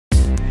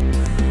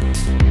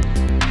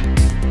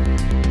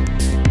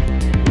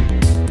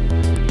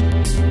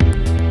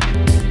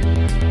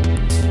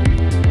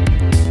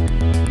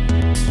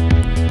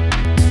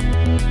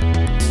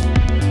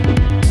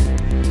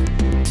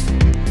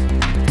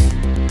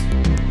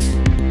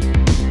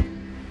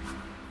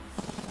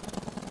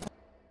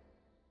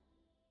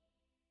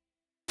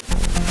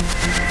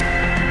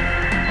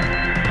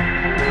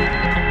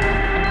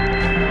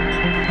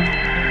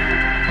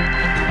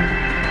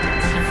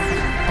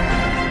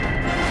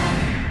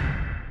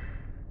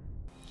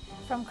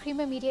From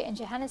Creamer Media in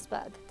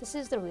Johannesburg, this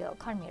is the Real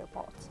Economy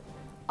Report.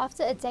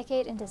 After a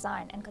decade in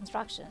design and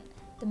construction,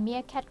 the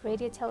MeerKAT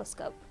radio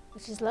telescope,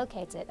 which is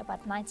located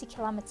about 90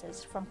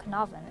 kilometers from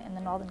Carnarvon in the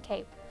Northern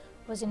Cape,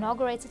 was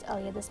inaugurated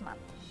earlier this month.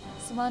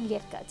 Simone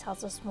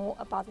tells us more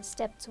about the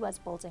step towards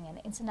building an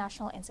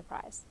international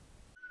enterprise.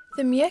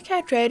 The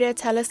MeerKAT radio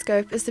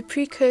telescope is the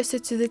precursor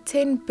to the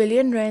 10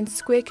 billion rand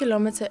square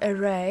kilometer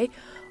array,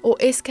 or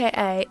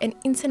SKA, an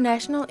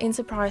international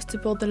enterprise to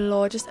build the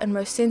largest and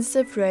most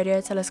sensitive radio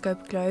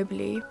telescope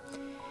globally.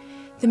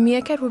 The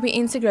MeerKAT will be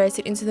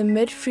integrated into the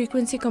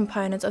mid-frequency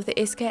component of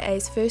the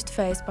SKA's first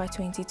phase by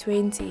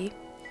 2020.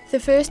 The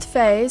first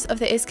phase of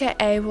the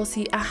SKA will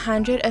see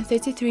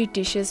 133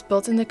 dishes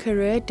built in the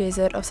Karoo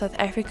Desert of South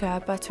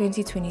Africa by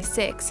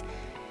 2026.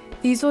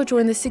 These will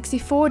join the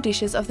 64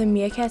 dishes of the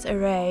MeerKAT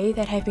array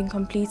that have been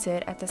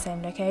completed at the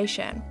same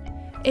location.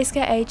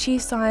 SKA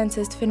Chief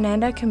Scientist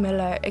Fernando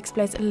Camillo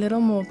explains a little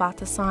more about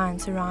the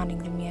science surrounding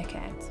the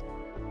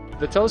MeerKAT.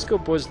 The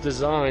telescope was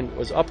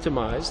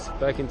optimized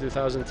back in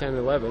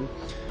 2010-11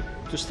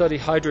 to study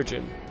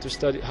hydrogen.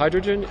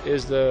 Hydrogen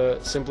is the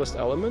simplest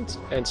element,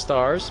 and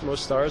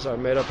most stars are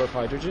made up of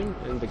hydrogen,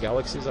 and the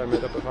galaxies are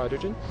made up of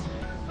hydrogen.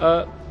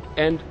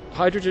 And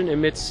hydrogen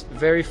emits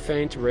very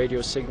faint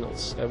radio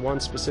signals at one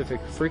specific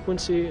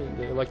frequency in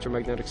the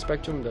electromagnetic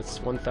spectrum. That's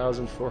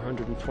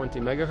 1,420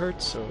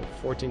 megahertz, so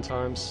 14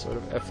 times sort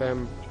of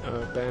FM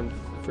band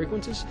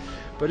frequencies,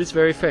 but it's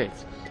very faint.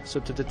 So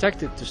to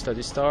detect it, to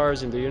study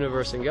stars in the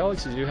universe and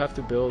galaxies, you have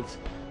to build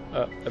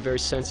a very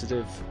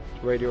sensitive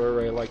radio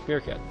array like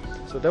MeerKAT.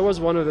 So that was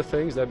one of the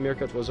things that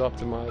MeerKAT was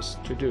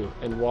optimized to do.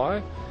 And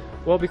why?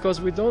 Well,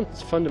 because we don't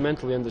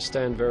fundamentally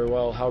understand very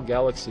well how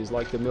galaxies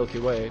like the Milky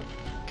Way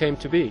came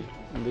to be.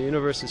 The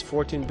universe is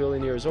 14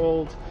 billion years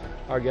old,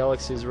 our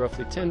galaxy is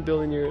roughly 10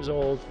 billion years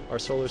old, our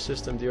solar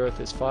system, the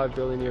Earth, is 5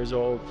 billion years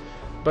old,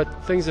 but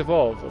things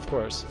evolve, of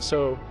course.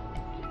 So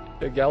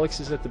the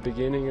galaxies at the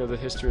beginning of the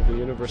history of the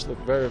universe look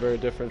very, very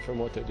different from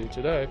what they do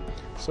today.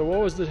 So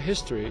what was the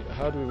history?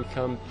 How did we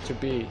come to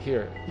be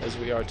here as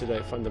we are today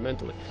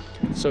fundamentally?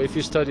 So if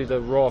you study the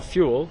raw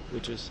fuel,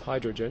 which is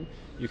hydrogen,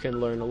 you can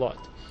learn a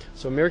lot.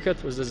 So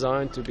MeerKAT was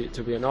designed to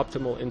be an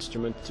optimal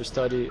instrument to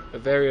study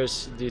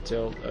various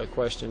detailed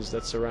questions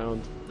that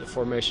surround the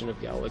formation of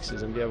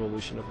galaxies and the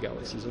evolution of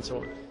galaxies and so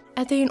on.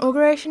 At the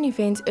inauguration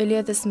event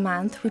earlier this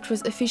month, which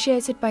was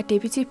officiated by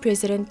Deputy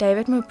President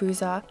David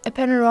Mabuza, a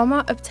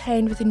panorama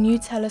obtained with the new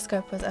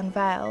telescope was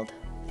unveiled.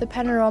 The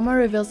panorama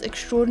reveals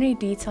extraordinary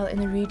detail in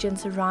the region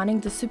surrounding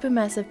the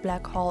supermassive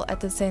black hole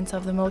at the center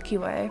of the Milky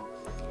Way.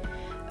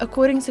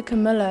 According to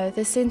Camillo,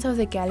 the center of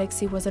the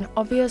galaxy was an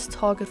obvious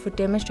target for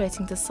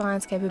demonstrating the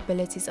science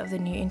capabilities of the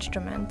new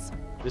instrument.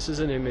 This is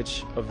an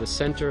image of the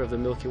center of the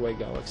Milky Way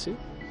galaxy.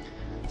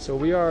 So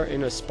we are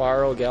in a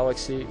spiral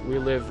galaxy. We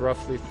live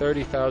roughly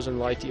 30,000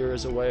 light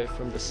years away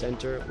from the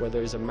center, where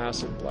there is a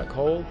massive black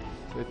hole.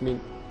 So it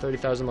means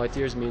 30,000 light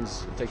years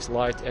means it takes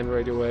light and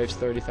radio waves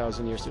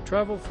 30,000 years to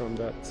travel from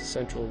that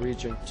central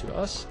region to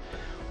us.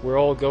 We're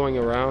all going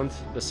around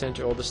the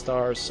center, all the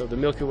stars. So the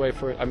Milky Way,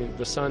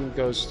 the sun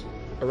goes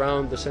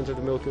around the center of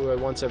the Milky Way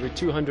once every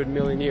 200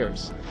 million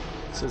years.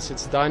 So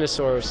since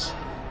dinosaurs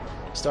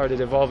started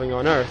evolving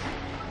on Earth,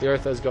 the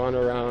Earth has gone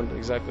around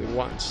exactly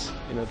once,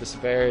 this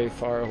very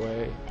far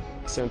away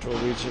central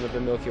region of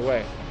the Milky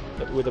Way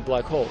with a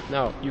black hole.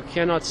 Now, you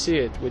cannot see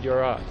it with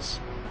your eyes.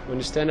 When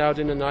you stand out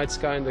in the night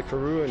sky in the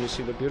Karoo and you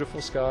see the beautiful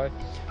sky,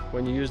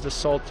 when you use the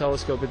SALT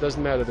telescope, it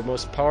doesn't matter. The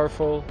most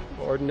powerful,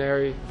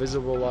 ordinary,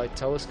 visible light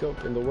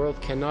telescope in the world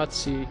cannot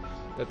see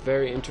that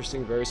very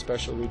interesting, very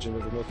special region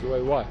of the Milky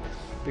Way. Why?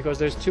 Because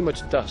there's too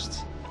much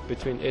dust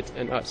between it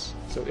and us.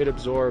 So it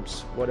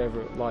absorbs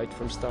whatever light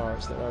from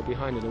stars that are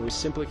behind it, and we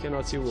simply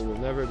cannot see. We will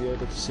never be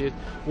able to see it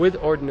with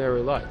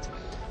ordinary light.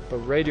 But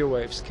radio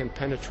waves can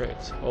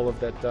penetrate all of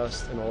that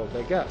dust and all of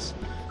that gas.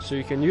 So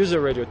you can use a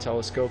radio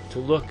telescope to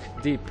look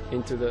deep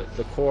into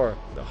the core,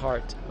 the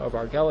heart of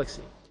our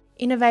galaxy.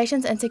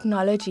 Innovations and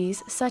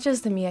technologies such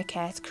as the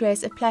MeerKAT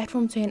creates a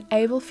platform to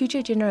enable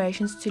future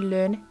generations to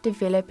learn,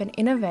 develop and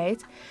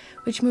innovate,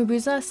 which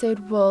Mabuza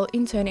said will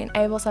in turn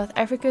enable South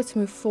Africa to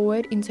move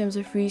forward in terms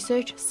of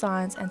research,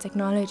 science and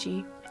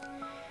technology.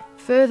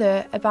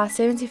 Further, about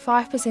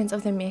 75%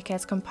 of the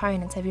MeerKAT's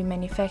components have been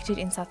manufactured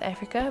in South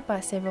Africa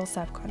by several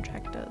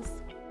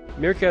subcontractors.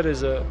 MeerKAT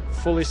is a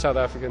fully South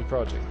African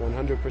project,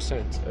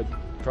 100%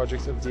 a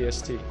project of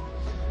DST,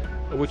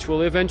 which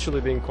will eventually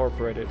be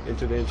incorporated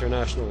into the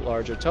international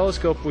larger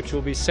telescope, which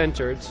will be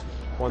centered,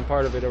 one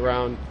part of it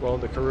around,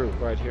 the Karoo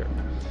right here.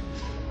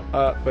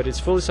 But it's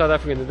fully South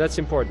African, and that's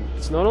important.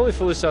 It's not only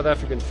fully South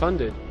African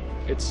funded,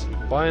 it's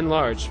by and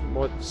large,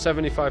 more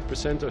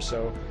 75% or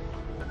so,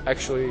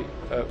 actually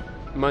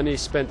money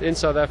spent in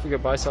South Africa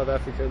by South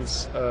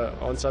Africans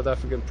on South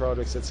African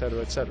products,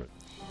 etc., etc.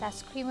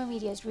 That's Creamer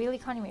Media's Real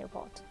Economy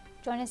Report.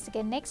 Join us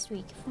again next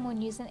week for more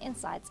news and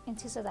insights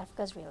into South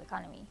Africa's real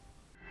economy.